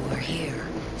why you are here.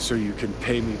 So you can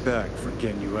pay me back for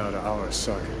getting you out of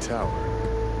Arasaka Tower.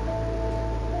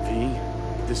 V,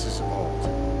 this is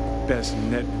Alt. Best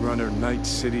net runner Night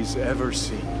City's ever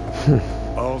seen.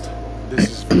 Alt, this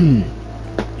is V.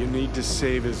 You need to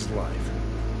save his life.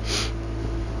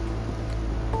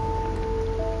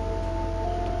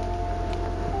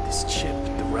 This chip,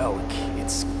 the relic,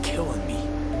 it's killing me.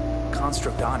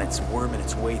 Construct on it's worming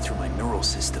its way through my neural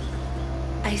system.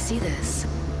 I see this,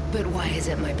 but why is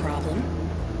it my problem?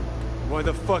 Why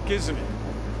the fuck isn't it?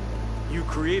 You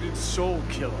created Soul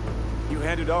Killer. You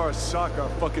handed Arasaka a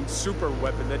fucking super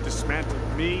weapon that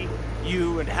dismantled me,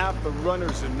 you, and half the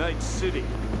runners in Night City.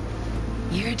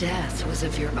 Your death was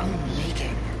of your own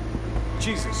making.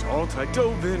 Jesus, Alt, I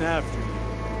dove in after you.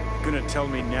 Gonna tell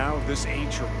me now this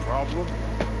ain't your problem?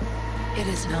 It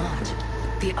is not.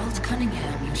 The Alt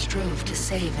Cunningham you strove to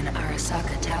save in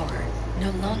Arasaka Tower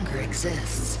no longer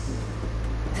exists.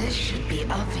 This should be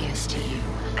obvious to you,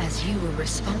 as you were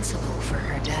responsible for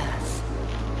her death.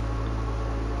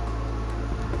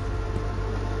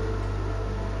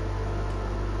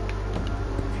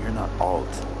 If you're not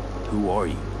Alt, who are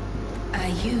you? I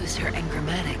use her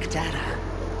engrammatic data.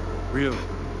 Really?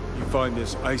 You find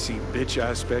this icy bitch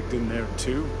aspect in there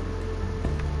too?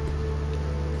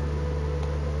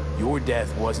 Your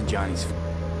death wasn't Johnny's fault.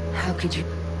 How could you?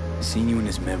 Seen you in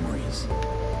his memories.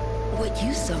 What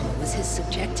you saw was his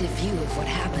subjective view of what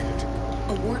happened.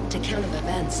 A warped account of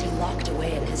events he locked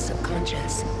away in his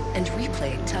subconscious and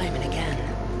replayed time and again.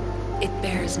 It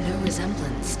bears no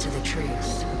resemblance to the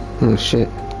truth. Oh shit.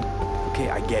 Okay,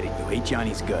 I get it. You hate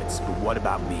Johnny's guts, but what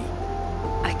about me?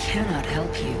 I cannot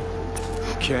help you.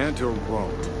 Can't or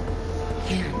won't?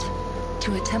 Can't.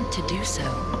 To attempt to do so,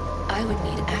 I would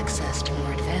need access to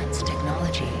more advanced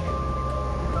technology.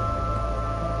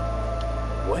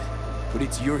 What? But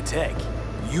it's your tech.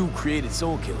 You created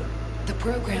Soul Killer. The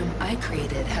program I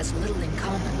created has little in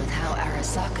common with how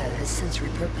Arasaka has since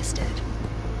repurposed it.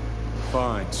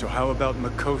 Fine, so how about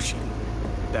Mikoshi?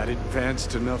 That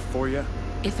advanced enough for you?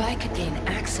 If I could gain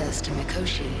access to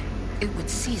Mikoshi, it would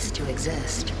cease to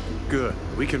exist. Good,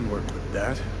 we can work with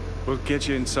that. We'll get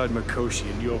you inside Mikoshi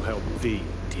and you'll help V,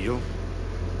 deal?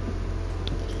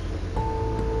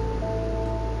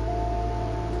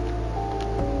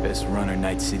 Best runner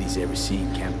Night City's ever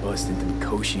seen can't bust into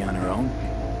Mikoshi on her own?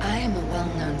 I am a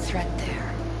well-known threat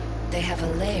there. They have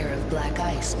a layer of black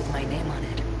ice with my name on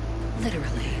it.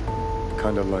 Literally.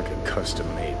 Kinda like a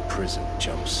custom-made prison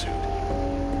jumpsuit.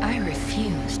 I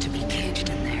refuse to be caged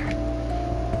in there.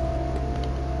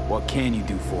 What can you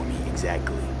do for me,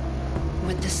 exactly?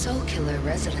 With the Soul Killer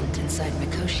resident inside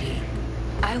Mikoshi,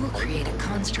 I will create a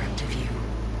construct of you,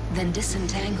 then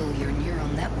disentangle your neural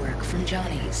network from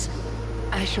Johnny's.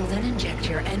 I shall then inject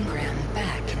your engram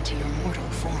back into your mortal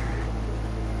form.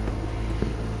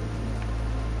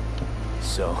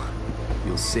 So,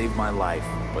 you'll save my life,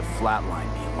 but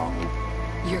flatline me along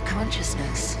the... Your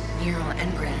consciousness, neural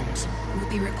engrams, will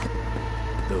be required.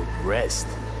 The rest?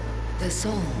 The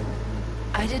soul.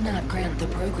 I did not grant the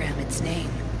program its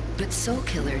name, but Soul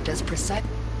Killer does precise...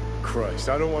 Christ,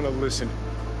 I don't want to listen.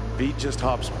 V just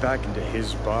hops back into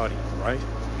his body, right?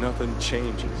 Nothing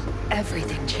changes.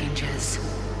 Everything changes.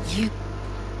 You...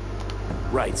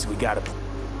 Right, so we gotta...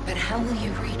 But how will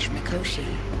you reach Mikoshi?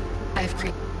 I've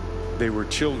created... They were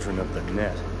children of the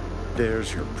net.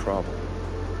 There's your problem.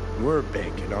 We're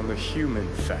banking on the human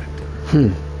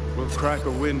factor. We'll crack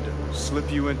a window,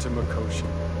 slip you into Mikoshi.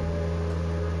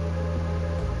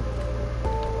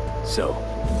 So,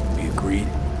 we agreed?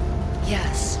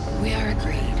 Yes, we are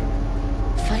agreed.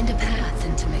 Find a path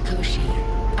into Mikoshi.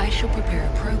 I shall prepare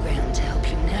a program to help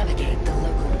you navigate the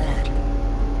local net.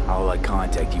 How will I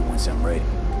contact you once I'm ready?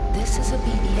 This is a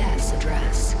BBS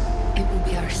address. It will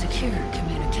be our secure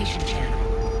communication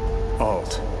channel.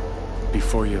 Alt,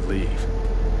 before you leave,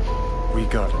 we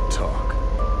gotta talk.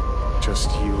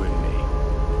 Just you and me.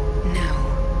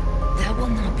 No, that will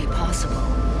not be possible.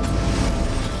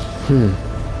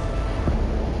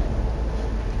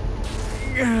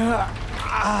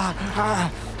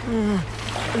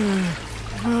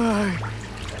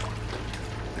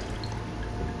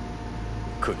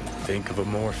 Couldn't think of a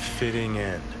more fitting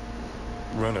end.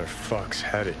 Runner Fox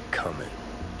had it coming.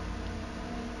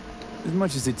 As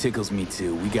much as it tickles me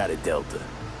too, we got a Delta.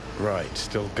 Right,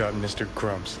 still got Mr.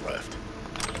 Grumps left.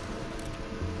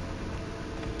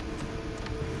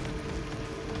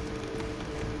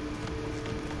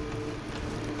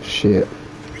 Shit.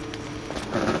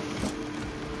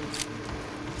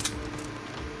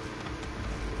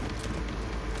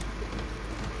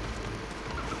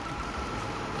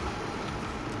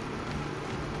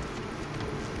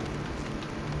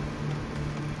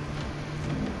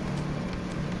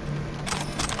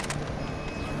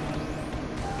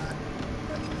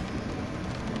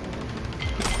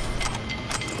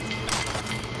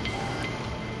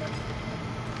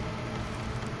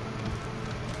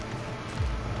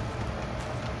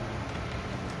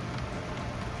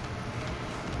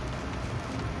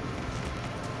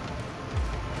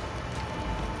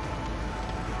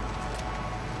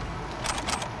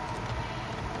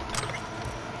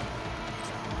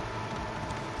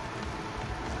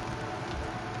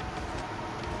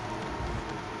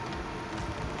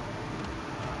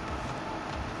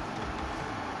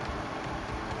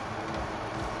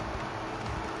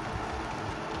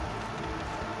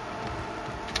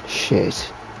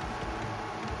 Shit.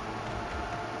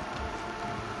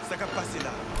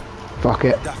 Fuck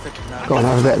it. Go on,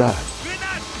 have a bit of that.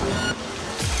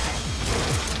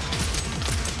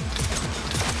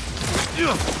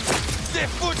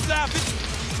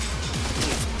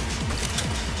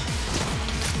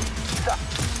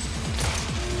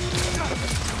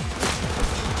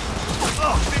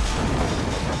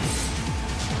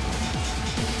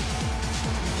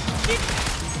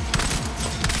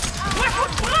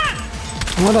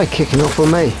 Why are they kicking off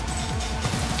on me?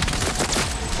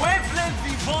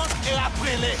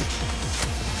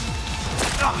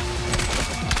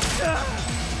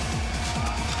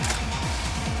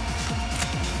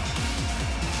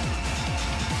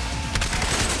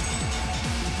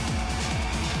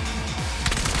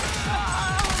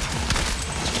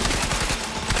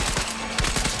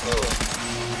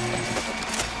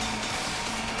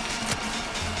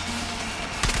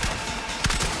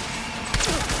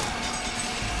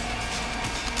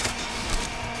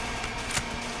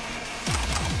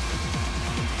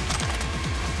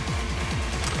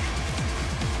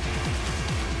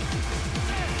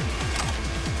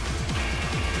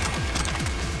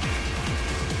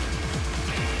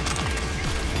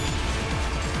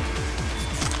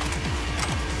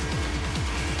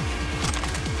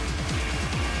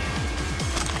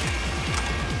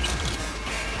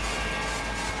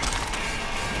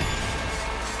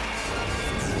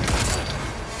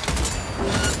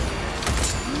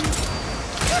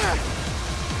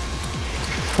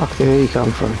 fuck did he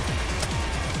come from?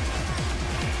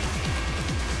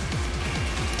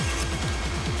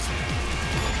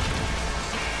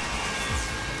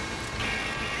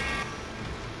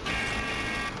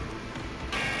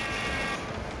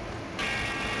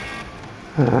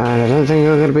 And I don't think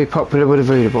I'm going to be popular with the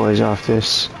Voodoo Boys after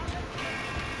this.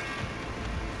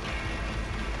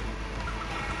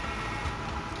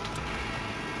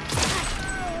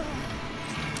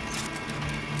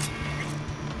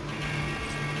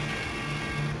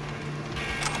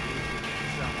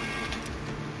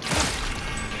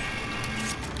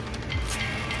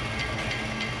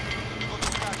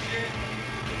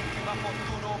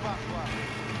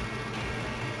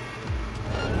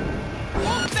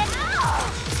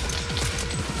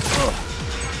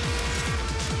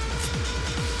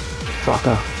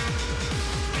 Fucker.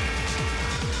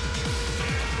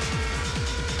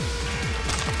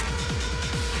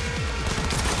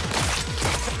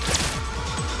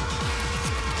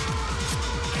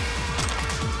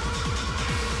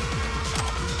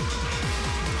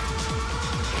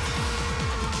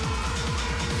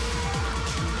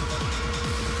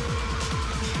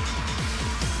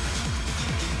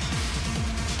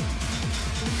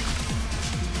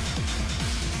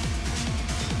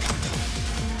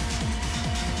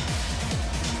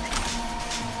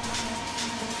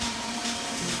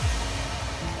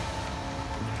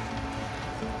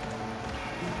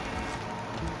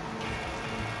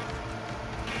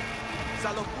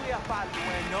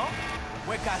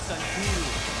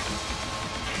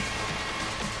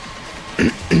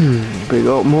 We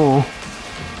got more.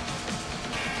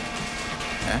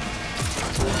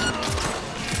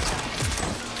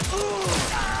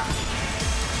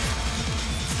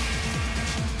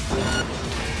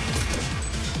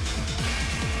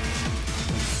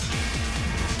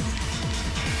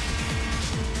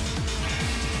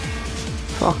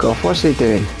 Fuck off, what's he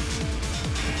doing?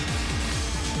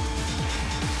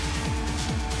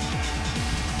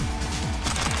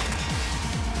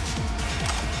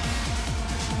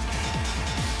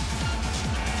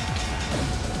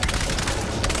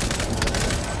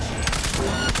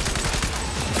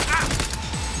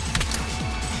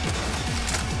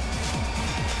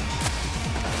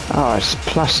 Oh, it's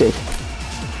placid.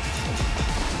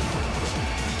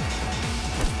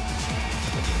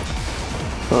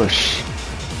 Push.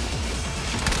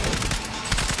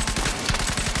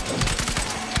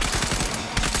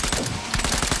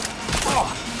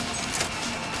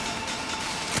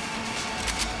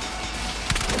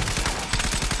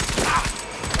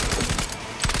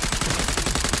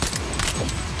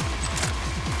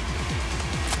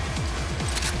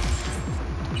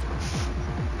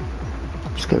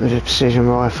 Get rid of precision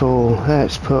rifle.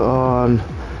 Let's put on.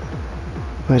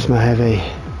 Where's my heavy?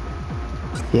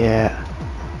 Yeah.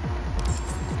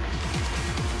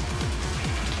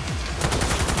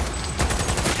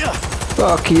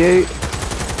 Fuck you.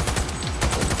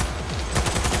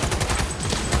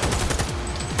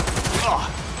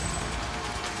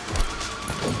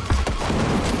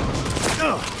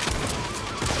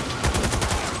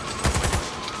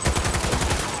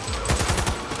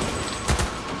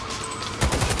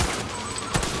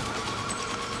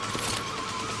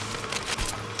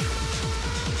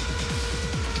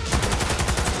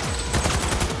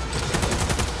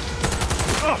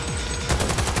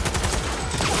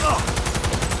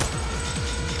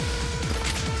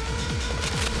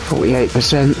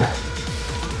 %.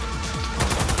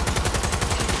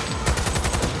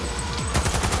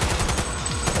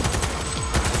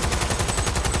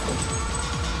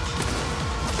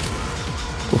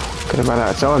 Could have run out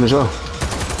of time as well.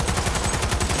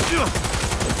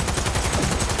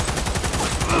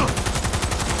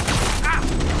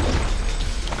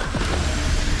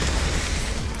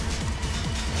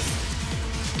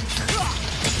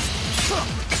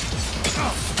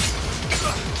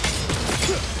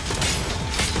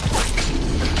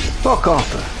 Fuck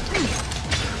off.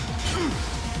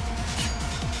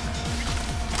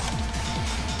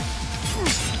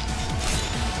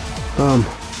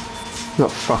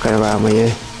 Not fucking around with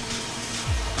you.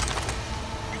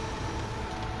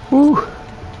 Woo.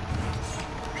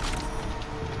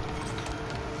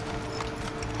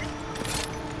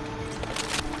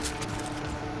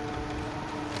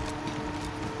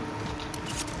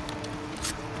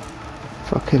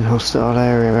 Fucking hostile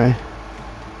area, eh?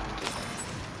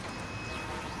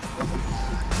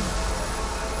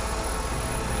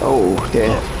 Oh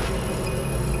dear.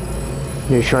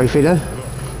 New trophy though.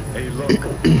 Hey look,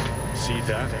 see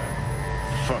that?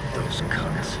 Fuck those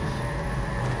cunts.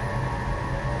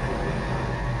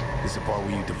 This is the part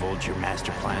where you divulge your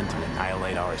master plan to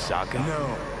annihilate Arasaka?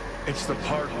 No, It's the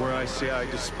part where I say I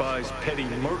despise petty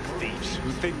merc thieves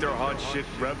who think they're hot shit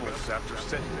rebels after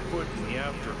setting foot in the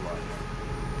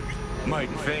afterlife. Might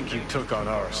think you took on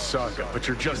Arasaka, but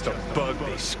you're just a bug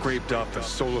they scraped off the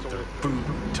sole of their boot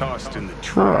and tossed in the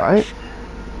trash. Alright.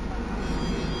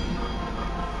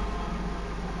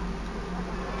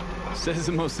 Says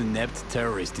the most inept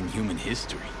terrorist in human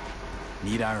history.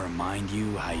 Need I remind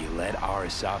you how you let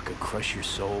Arasaka crush your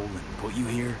soul and put you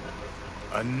here?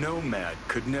 A nomad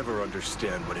could never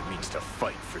understand what it means to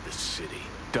fight for the city,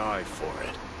 die for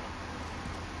it.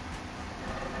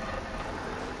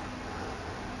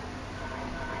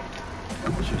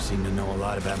 Sure seem to know a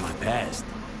lot about my past.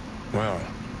 Well,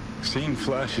 seen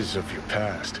flashes of your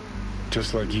past,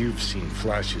 just like you've seen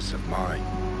flashes of mine.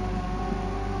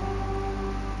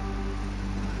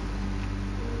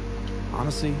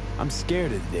 Honestly, I'm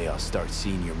scared of the day I'll start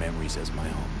seeing your memories as my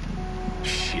own.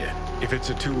 Shit. If it's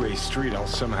a two-way street, I'll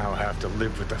somehow have to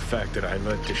live with the fact that I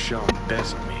let Deshawn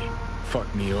bezel me.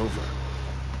 Fuck me over.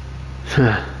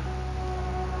 Can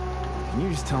you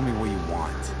just tell me what you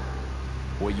want?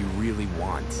 What you really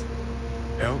want?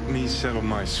 Help me settle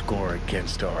my score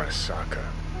against Arasaka.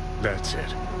 That's it.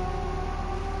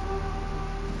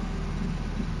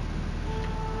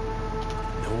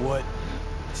 You know what?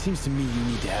 It seems to me you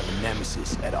need to have a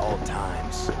nemesis at all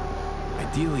times.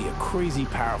 Ideally, a crazy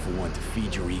powerful one to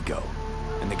feed your ego.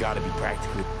 And they gotta be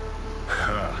practically...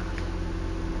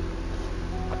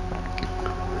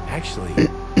 Actually,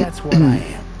 that's what I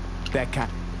am. That kind...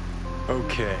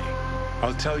 Okay.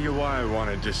 I'll tell you why I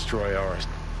want to destroy ours.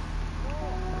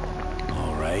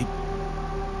 All right.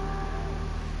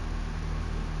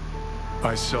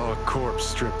 I saw a corpse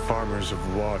strip farmers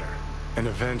of water, and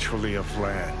eventually of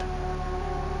land.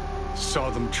 Saw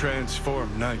them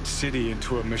transform Night City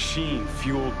into a machine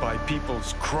fueled by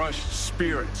people's crushed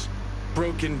spirits.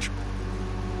 Broken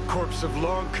corpse have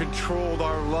long controlled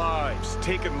our lives,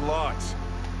 taken lots,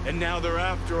 and now they're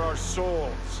after our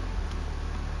souls.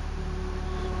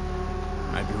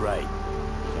 Might be right.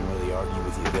 Can't really argue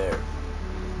with you there.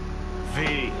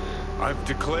 V, I've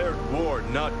declared war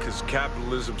not because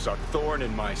capitalism's a thorn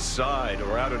in my side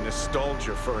or out of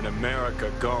nostalgia for an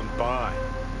America gone by.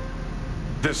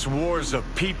 This war's a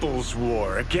people's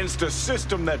war against a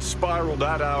system that spiraled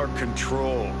out of our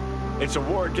control. It's a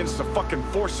war against the fucking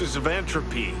forces of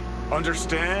entropy.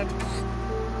 Understand?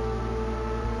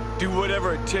 Do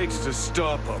whatever it takes to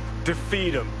stop them,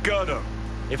 defeat them, gut them.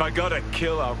 If I gotta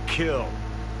kill, I'll kill.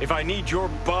 If I need your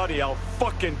body, I'll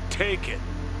fucking take it.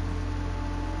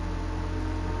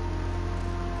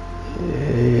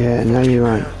 Yeah, no you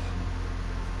won't.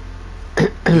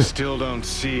 You still don't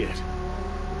see it,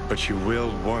 but you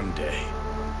will one day.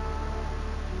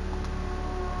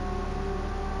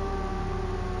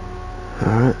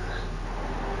 Alright.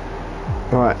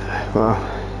 Right, well,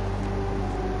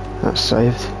 that's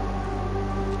saved.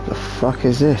 The fuck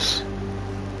is this?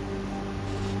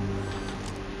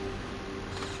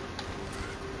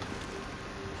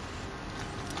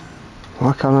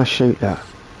 Why can't I shoot that?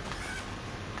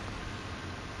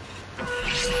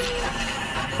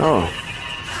 Oh.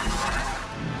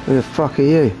 Who the fuck are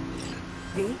you?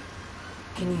 V?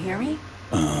 Can you hear me?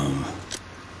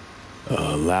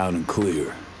 Loud and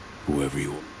clear, whoever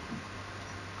you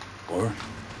are.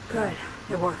 Good,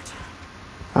 it worked.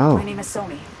 Oh. My name is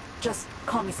Somi. Just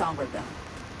call me Songbird though.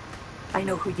 I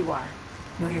know who you are.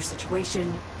 Know your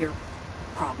situation, your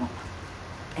problem.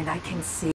 And I can see